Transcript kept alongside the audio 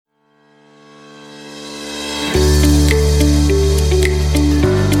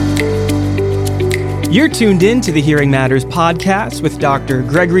You're tuned in to the Hearing Matters podcast with Dr.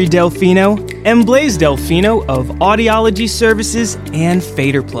 Gregory Delfino and Blaise Delfino of Audiology Services and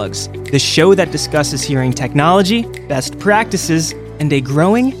Fader Plugs, the show that discusses hearing technology, best practices, and a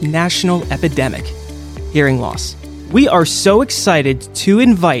growing national epidemic, hearing loss. We are so excited to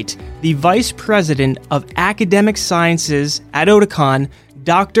invite the Vice President of Academic Sciences at Oticon,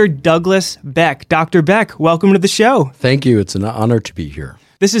 Dr. Douglas Beck. Dr. Beck, welcome to the show. Thank you. It's an honor to be here.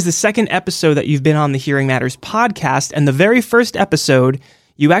 This is the second episode that you've been on the Hearing Matters podcast, and the very first episode,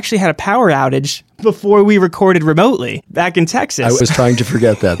 you actually had a power outage before we recorded remotely back in Texas. I was trying to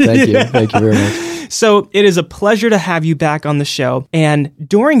forget that. Thank you. Thank you very much. So it is a pleasure to have you back on the show. And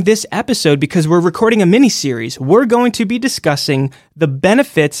during this episode, because we're recording a mini-series, we're going to be discussing the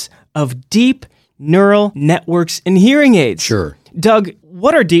benefits of deep neural networks in hearing aids. Sure. Doug,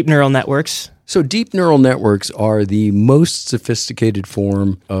 what are deep neural networks? So deep neural networks are the most sophisticated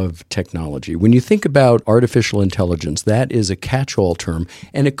form of technology. When you think about artificial intelligence, that is a catch-all term,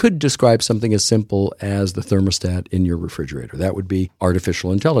 and it could describe something as simple as the thermostat in your refrigerator. That would be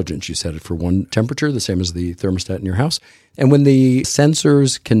artificial intelligence. You set it for one temperature, the same as the thermostat in your house. And when the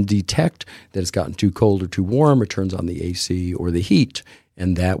sensors can detect that it's gotten too cold or too warm, it turns on the AC or the heat,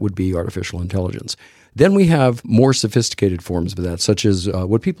 and that would be artificial intelligence. Then we have more sophisticated forms of that, such as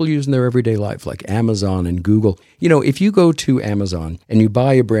what people use in their everyday life, like Amazon and Google. You know, if you go to Amazon and you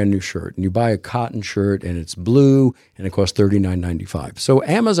buy a brand new shirt, and you buy a cotton shirt, and it's blue, and it costs $39.95. So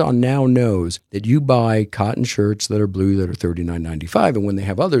Amazon now knows that you buy cotton shirts that are blue that are $39.95, and when they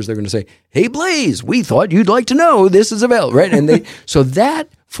have others, they're going to say, "Hey, Blaise, we thought you'd like to know this is available," right? And so that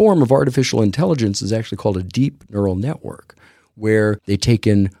form of artificial intelligence is actually called a deep neural network, where they take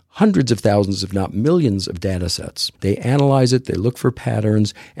in hundreds of thousands, if not millions, of data sets. They analyze it, they look for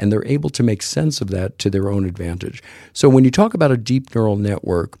patterns, and they're able to make sense of that to their own advantage. So when you talk about a deep neural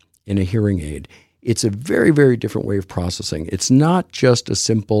network in a hearing aid, it's a very, very different way of processing. It's not just a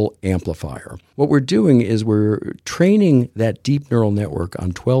simple amplifier. What we're doing is we're training that deep neural network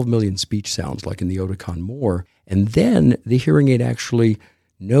on 12 million speech sounds, like in the Oticon More, and then the hearing aid actually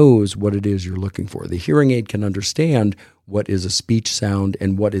knows what it is you're looking for. The hearing aid can understand what is a speech sound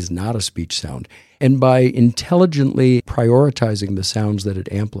and what is not a speech sound. And by intelligently prioritizing the sounds that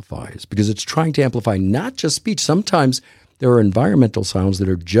it amplifies, because it's trying to amplify not just speech, sometimes there are environmental sounds that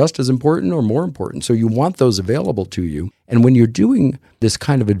are just as important or more important. So you want those available to you. And when you're doing this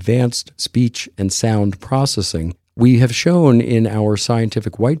kind of advanced speech and sound processing, we have shown in our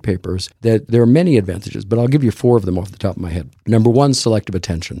scientific white papers that there are many advantages, but I'll give you 4 of them off the top of my head. Number 1, selective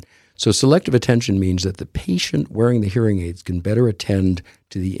attention. So selective attention means that the patient wearing the hearing aids can better attend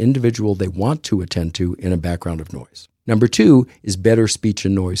to the individual they want to attend to in a background of noise. Number 2 is better speech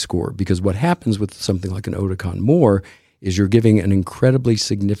and noise score, because what happens with something like an Oticon More is you're giving an incredibly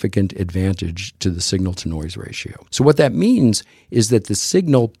significant advantage to the signal-to-noise ratio. So what that means is that the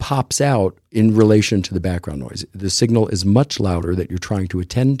signal pops out in relation to the background noise. The signal is much louder that you're trying to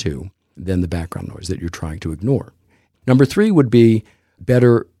attend to than the background noise that you're trying to ignore. Number 3 would be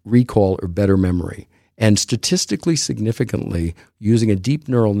better recall or better memory. And statistically significantly, using a deep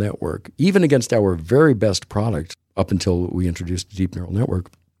neural network, even against our very best product up until we introduced the deep neural network,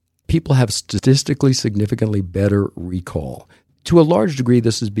 people have statistically significantly better recall. To a large degree,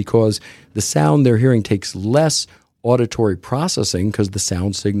 this is because the sound they're hearing takes less auditory processing because the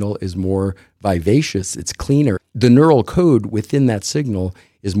sound signal is more vivacious, it's cleaner. The neural code within that signal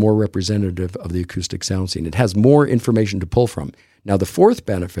is more representative of the acoustic sound scene. It has more information to pull from. Now, the 4th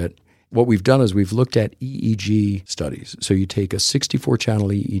benefit, what we've done is we've looked at EEG studies. So you take a 64-channel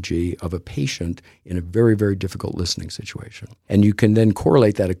EEG of a patient in a very, very difficult listening situation. And you can then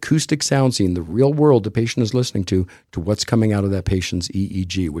correlate that acoustic sound scene, the real world the patient is listening to what's coming out of that patient's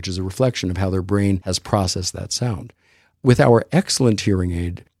EEG, which is a reflection of how their brain has processed that sound. With our excellent hearing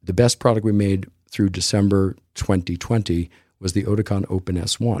aid, the best product we made through December 2020 was the Oticon Opn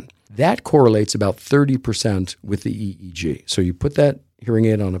S1. That correlates about 30% with the EEG. So you put that hearing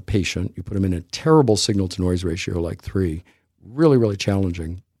aid on a patient, you put them in a terrible signal-to-noise ratio like 3, really, really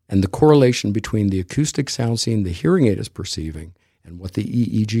challenging. And the correlation between the acoustic sound scene the hearing aid is perceiving and what the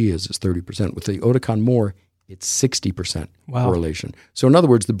EEG is 30%. With the Oticon More, it's 60% correlation. So in other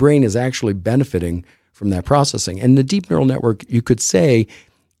words, the brain is actually benefiting from that processing. And the deep neural network, you could say,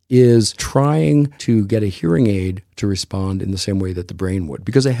 is trying to get a hearing aid to respond in the same way that the brain would.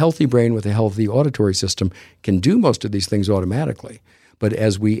 Because a healthy brain with a healthy auditory system can do most of these things automatically. But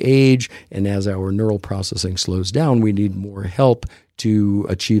as we age and as our neural processing slows down, we need more help to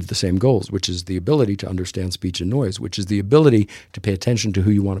achieve the same goals, which is the ability to understand speech and noise, which is the ability to pay attention to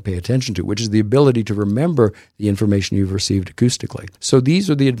who you want to pay attention to, which is the ability to remember the information you've received acoustically. So these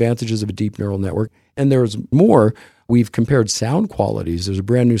are the advantages of a deep neural network. And there's more. We've compared sound qualities. There's a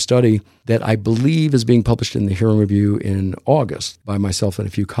brand new study that I believe is being published in the Hearing Review in August by myself and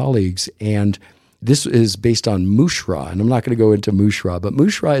a few colleagues. And this is based on Mushra, and I'm not going to go into Mushra, but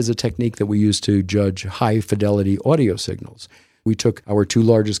Mushra is a technique that we use to judge high-fidelity audio signals. We took our two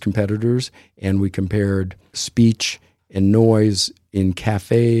largest competitors, and we compared speech and noise in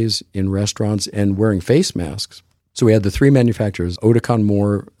cafes, in restaurants, and wearing face masks. So we had the three manufacturers, Oticon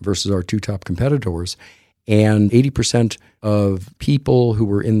More versus our two top competitors, and 80% of people who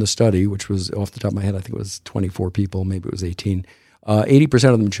were in the study, which was off the top of my head, I think it was 24 people, maybe it was 18,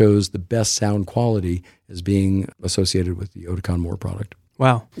 80% of them chose the best sound quality as being associated with the Oticon More product.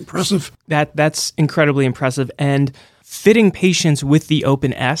 Wow. Impressive. That's incredibly impressive. And fitting patients with the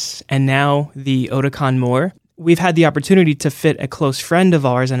Open S and now the Oticon More, we've had the opportunity to fit a close friend of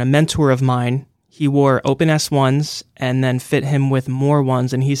ours and a mentor of mine. He wore Open S1s and then fit him with More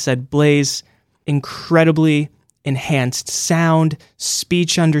ones. And he said, Blaze, incredibly enhanced sound,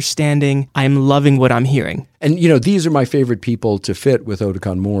 speech understanding. I'm loving what I'm hearing. And, these are my favorite people to fit with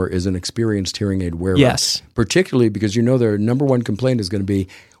Oticon More is an experienced hearing aid wearer. Yes. Particularly because their number one complaint is going to be,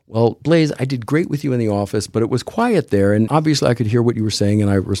 well, Blaze, I did great with you in the office, but it was quiet there. And obviously I could hear what you were saying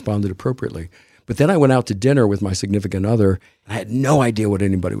and I responded appropriately. But then I went out to dinner with my significant other. And I had no idea what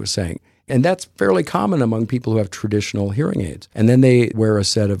anybody was saying. And that's fairly common among people who have traditional hearing aids. And then they wear a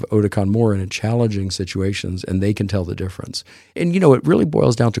set of Oticon More in challenging situations, and they can tell the difference. And, it really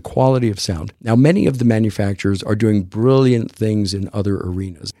boils down to quality of sound. Now, many of the manufacturers are doing brilliant things in other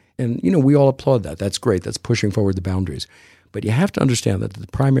arenas. And, we all applaud that. That's great. That's pushing forward the boundaries. But you have to understand that the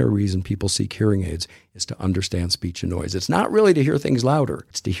primary reason people seek hearing aids is to understand speech and noise. It's not really to hear things louder.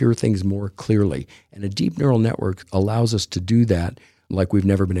 It's to hear things more clearly. And a deep neural network allows us to do that like we've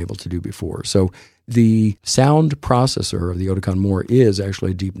never been able to do before. So the sound processor of the Oticon More is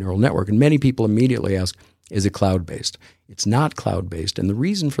actually a deep neural network. And many people immediately ask, is it cloud-based? It's not cloud-based. And the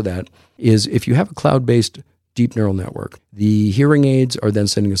reason for that is if you have a cloud-based deep neural network, the hearing aids are then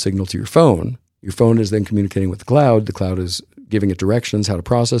sending a signal to your phone. Your phone is then communicating with the cloud. The cloud is giving it directions, how to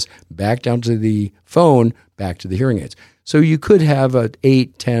process, back down to the phone, back to the hearing aids. So you could have an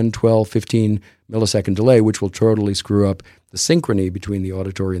 8, 10, 12, 15 millisecond delay, which will totally screw up the synchrony between the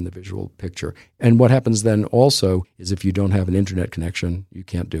auditory and the visual picture. And what happens then also is if you don't have an internet connection, you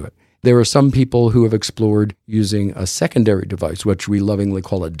can't do it. There are some people who have explored using a secondary device, which we lovingly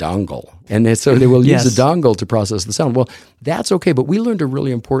call a dongle. And so they will use a dongle to process the sound. Well, that's okay, but we learned a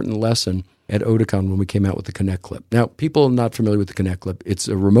really important lesson at Oticon when we came out with the Connect Clip. Now, people not familiar with the Connect Clip, it's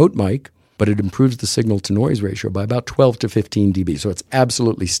a remote mic, but it improves the signal-to-noise ratio by about 12 to 15 dB. So it's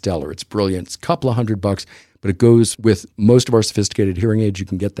absolutely stellar. It's brilliant. It's a couple of $100, but it goes with most of our sophisticated hearing aids. You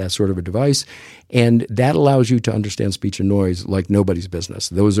can get that sort of a device, and that allows you to understand speech and noise like nobody's business.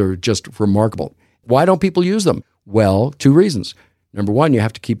 Those are just remarkable. Why don't people use them? Well, two reasons. Number one, you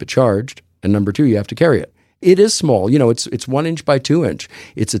have to keep it charged, and number two, you have to carry it. It is small. It's 1 inch by 2 inch.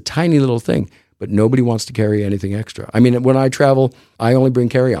 It's a tiny little thing, but nobody wants to carry anything extra. I mean, when I travel, I only bring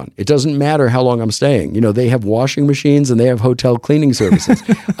carry-on. It doesn't matter how long I'm staying. They have washing machines and they have hotel cleaning services.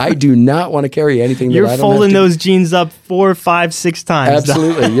 I do not want to carry anything that I don't have to. You're folding those jeans up 4, 5, 6 times.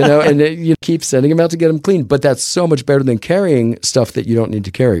 Absolutely. And you keep sending them out to get them cleaned. But that's so much better than carrying stuff that you don't need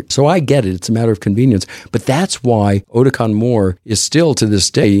to carry. So I get it. It's a matter of convenience. But that's why Oticon More is still to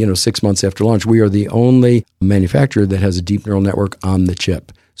this day, 6 months after launch, we are the only manufacturer that has a deep neural network on the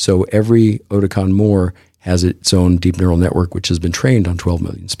chip. So every Oticon More has its own deep neural network, which has been trained on 12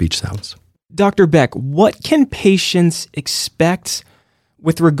 million speech sounds. Dr. Beck, what can patients expect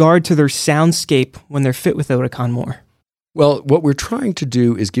with regard to their soundscape when they're fit with Oticon More? Well, what we're trying to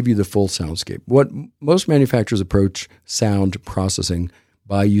do is give you the full soundscape. What most manufacturers approach sound processing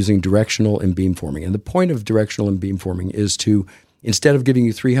by using directional and beamforming. And the point of directional and beamforming is to, instead of giving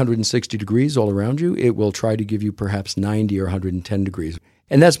you 360 degrees all around you, it will try to give you perhaps 90 or 110 degrees.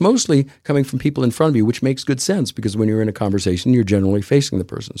 And that's mostly coming from people in front of you, which makes good sense because when you're in a conversation, you're generally facing the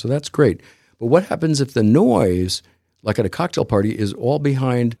person. So that's great. But what happens if the noise, like at a cocktail party, is all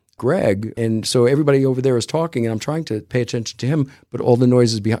behind Greg? And so everybody over there is talking and I'm trying to pay attention to him, but all the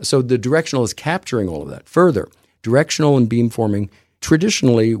noise is behind. So the directional is capturing all of that. Further, directional and beamforming,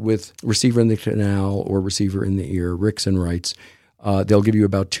 traditionally with receiver in the canal or receiver in the ear, Rickson writes, they'll give you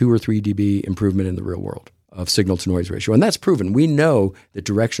about 2 or 3 dB improvement in the real world. of signal-to-noise ratio. And that's proven. We know that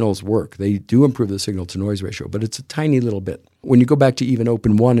directionals work. They do improve the signal-to-noise ratio, but it's a tiny little bit. When you go back to even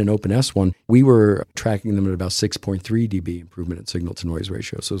Open 1 and Open S1, we were tracking them at about 6.3 dB improvement in signal-to-noise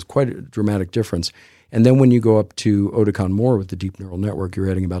ratio. So it's quite a dramatic difference. And then when you go up to Oticon More with the deep neural network, you're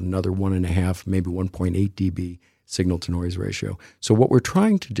adding about another 1.5, maybe 1.8 dB signal-to-noise ratio. So what we're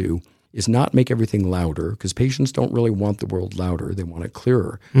trying to do is not make everything louder, because patients don't really want the world louder. They want it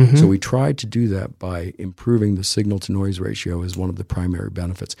clearer. Mm-hmm. So we tried to do that by improving the signal-to-noise ratio as one of the primary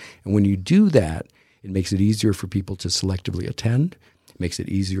benefits. And when you do that, it makes it easier for people to selectively attend. It makes it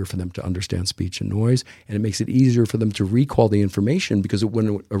easier for them to understand speech and noise. And it makes it easier for them to recall the information, because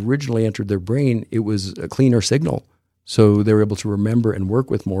when it originally entered their brain, it was a cleaner signal. So they were able to remember and work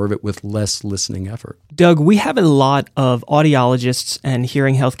with more of it with less listening effort. Doug, we have a lot of audiologists and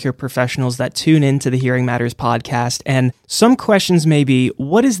hearing healthcare professionals that tune into the Hearing Matters podcast. And some questions may be,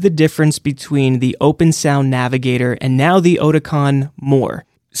 what is the difference between the Open Sound Navigator and now the Oticon More?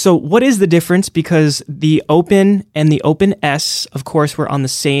 So what is the difference? Because the Open and the Open S, of course, were on the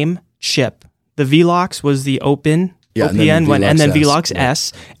same chip. The Velox was the Open OPN one, and then Velox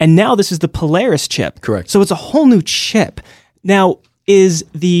S. And now this is the Polaris chip. Correct. So it's a whole new chip. Now, is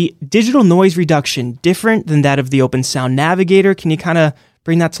the digital noise reduction different than that of the Open Sound Navigator? Can you kind of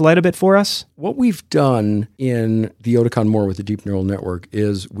bring that to light a bit for us? What we've done in the Oticon More with the deep neural network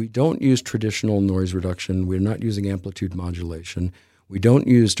is we don't use traditional noise reduction. We're not using amplitude modulation. We don't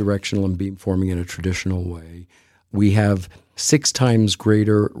use directional and beamforming in a traditional way. We have 6 times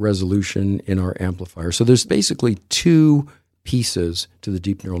greater resolution in our amplifier. So there's basically 2 pieces to the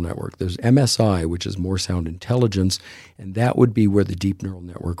deep neural network. There's MSI, which is more sound intelligence, and that would be where the deep neural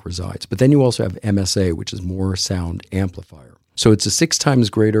network resides. But then you also have MSA, which is more sound amplifier. So it's a 6 times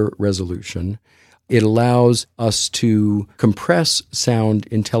greater resolution. It allows us to compress sound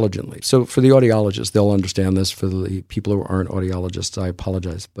intelligently. So for the audiologists, they'll understand this. For the people who aren't audiologists, I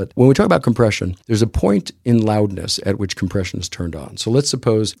apologize. But when we talk about compression, there's a point in loudness at which compression is turned on. So let's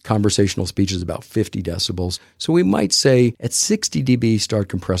suppose conversational speech is about 50 decibels. So we might say at 60 dB, start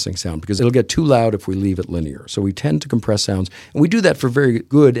compressing sound, because it'll get too loud if we leave it linear. So we tend to compress sounds. And we do that for very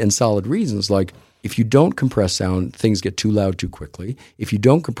good and solid reasons, like if you don't compress sound, things get too loud too quickly. If you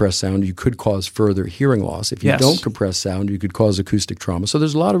don't compress sound, you could cause further hearing loss. If you don't compress sound, you could cause acoustic trauma. So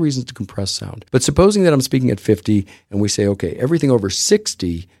there's a lot of reasons to compress sound. But supposing that I'm speaking at 50 and we say, okay, everything over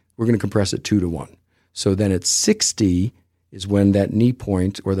 60, we're going to compress it 2-to-1. So then at 60 is when that knee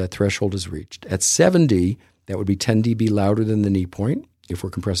point or that threshold is reached. At 70, that would be 10 dB louder than the knee point. If we're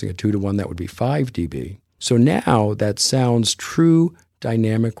compressing it 2-to-1, that would be 5 dB. So now that sound's true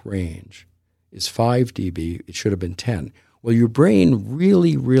dynamic range is 5 dB. It should have been 10. Well, your brain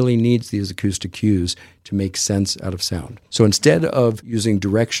really, really needs these acoustic cues to make sense out of sound. So instead of using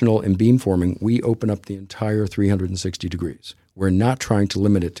directional and beamforming, we open up the entire 360 degrees. We're not trying to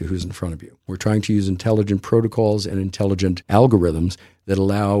limit it to who's in front of you. We're trying to use intelligent protocols and intelligent algorithms that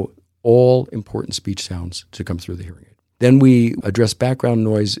allow all important speech sounds to come through the hearing aid. Then we address background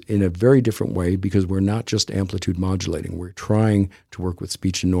noise in a very different way, because we're not just amplitude modulating. We're trying to work with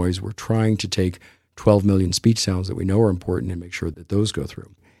speech and noise. We're trying to take 12 million speech sounds that we know are important and make sure that those go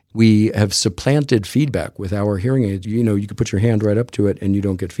through. We have supplanted feedback with our hearing aids. You know, you could put your hand right up to it and you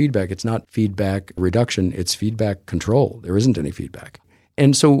don't get feedback. It's not feedback reduction. It's feedback control. There isn't any feedback.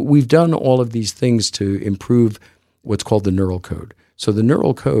 And so we've done all of these things to improve what's called the neural code. So the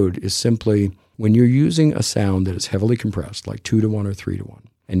neural code is simply when you're using a sound that is heavily compressed, like 2-to-1 or 3-to-1,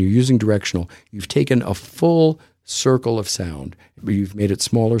 and you're using directional, you've taken a full circle of sound, but you've made it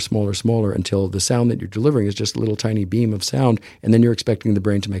smaller, smaller, smaller until the sound that you're delivering is just a little tiny beam of sound, and then you're expecting the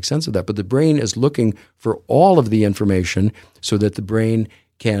brain to make sense of that. But the brain is looking for all of the information so that the brain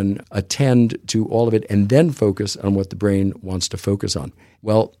can attend to all of it and then focus on what the brain wants to focus on.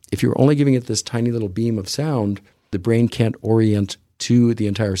 Well, if you're only giving it this tiny little beam of sound, the brain can't orient to the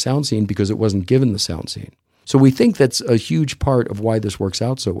entire sound scene because it wasn't given the sound scene. So we think that's a huge part of why this works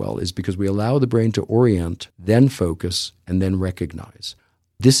out so well, is because we allow the brain to orient, then focus, and then recognize.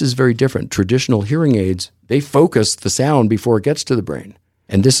 This is very different. Traditional hearing aids, they focus the sound before it gets to the brain.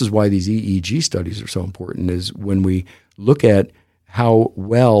 And this is why these EEG studies are so important, is when we look at how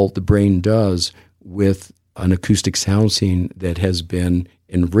well the brain does with an acoustic sound scene that has been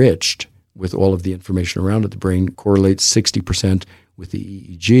enriched with all of the information around it, the brain correlates 60% with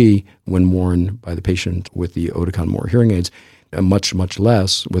the EEG when worn by the patient with the Oticon More hearing aids. and much, much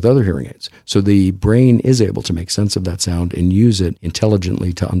less with other hearing aids. So the brain is able to make sense of that sound and use it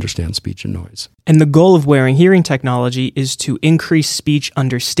intelligently to understand speech and noise. And the goal of wearing hearing technology is to increase speech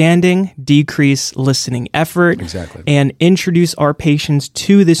understanding, decrease listening effort, and introduce our patients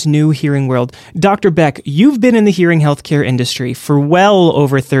to this new hearing world. Dr. Beck, you've been in the hearing healthcare industry for well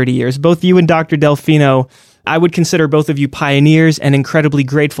over 30 years. Both you and Dr. Delfino, I would consider both of you pioneers and incredibly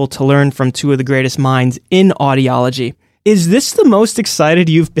grateful to learn from two of the greatest minds in audiology. Is this the most excited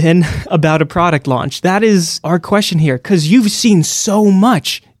you've been about a product launch? That is our question here, because you've seen so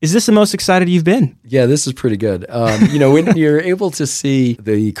much. Is this the most excited you've been? Yeah, this is pretty good. When you're able to see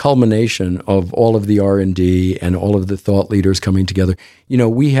the culmination of all of the R&D and all of the thought leaders coming together,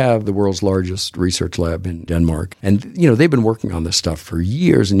 we have the world's largest research lab in Denmark. And, they've been working on this stuff for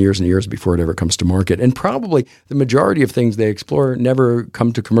years and years and years before it ever comes to market. And probably the majority of things they explore never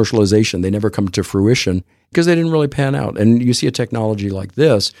come to commercialization. They never come to fruition because they didn't really pan out. And you see a technology like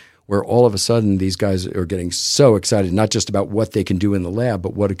this, where all of a sudden these guys are getting so excited, not just about what they can do in the lab,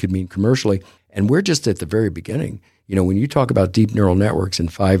 but what it could mean commercially. And we're just at the very beginning. When you talk about deep neural networks in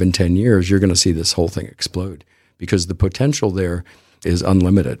 5 and 10 years, you're going to see this whole thing explode because the potential there is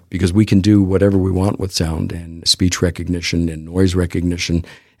unlimited, because we can do whatever we want with sound and speech recognition and noise recognition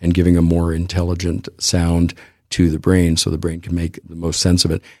and giving a more intelligent sound to the brain so the brain can make the most sense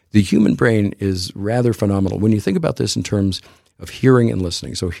of it. The human brain is rather phenomenal. When you think about this in terms of hearing and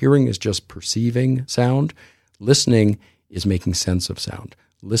listening. So hearing is just perceiving sound. Listening is making sense of sound.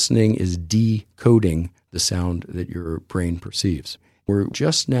 Listening is decoding the sound that your brain perceives. We're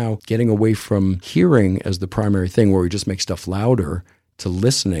just now getting away from hearing as the primary thing where we just make stuff louder to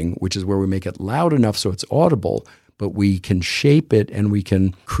listening, which is where we make it loud enough so it's audible, but we can shape it and we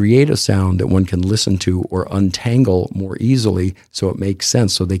can create a sound that one can listen to or untangle more easily so it makes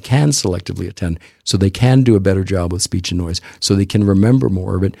sense, so they can selectively attend, so they can do a better job with speech and noise, so they can remember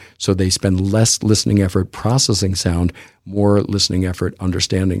more of it, so they spend less listening effort processing sound, more listening effort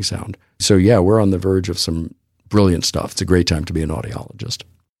understanding sound. So yeah, we're on the verge of some brilliant stuff. It's a great time to be an audiologist.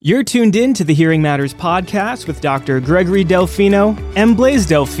 You're tuned in to the Hearing Matters podcast with Dr. Gregory Delfino and Blaise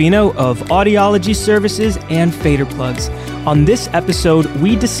Delfino of Audiology Services and Fader Plugs. On this episode,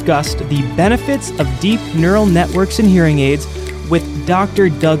 we discussed the benefits of deep neural networks in hearing aids with Dr.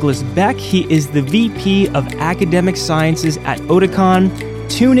 Douglas Beck. He is the VP of Academic Sciences at Oticon.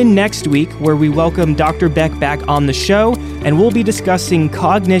 Tune in next week where we welcome Dr. Beck back on the show, and we'll be discussing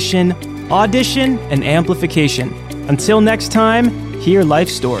cognition, audition, and amplification. Until next time, hear life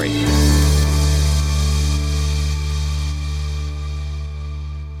story.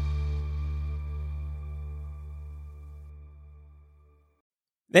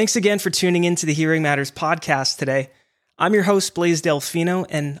 Thanks again for tuning in to the Hearing Matters podcast today. I'm your host, Blaise Delfino,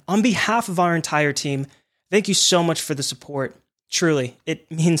 and on behalf of our entire team, thank you so much for the support. Truly, it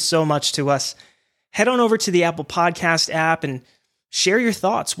means so much to us. Head on over to the Apple Podcast app and share your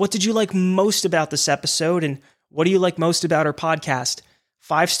thoughts. What did you like most about this episode, and what do you like most about our podcast?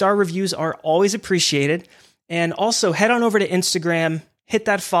 5-star reviews are always appreciated. And also head on over to Instagram, hit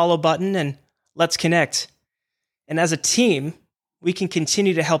that follow button, and let's connect. And as a team, we can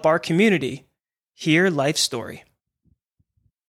continue to help our community hear life story.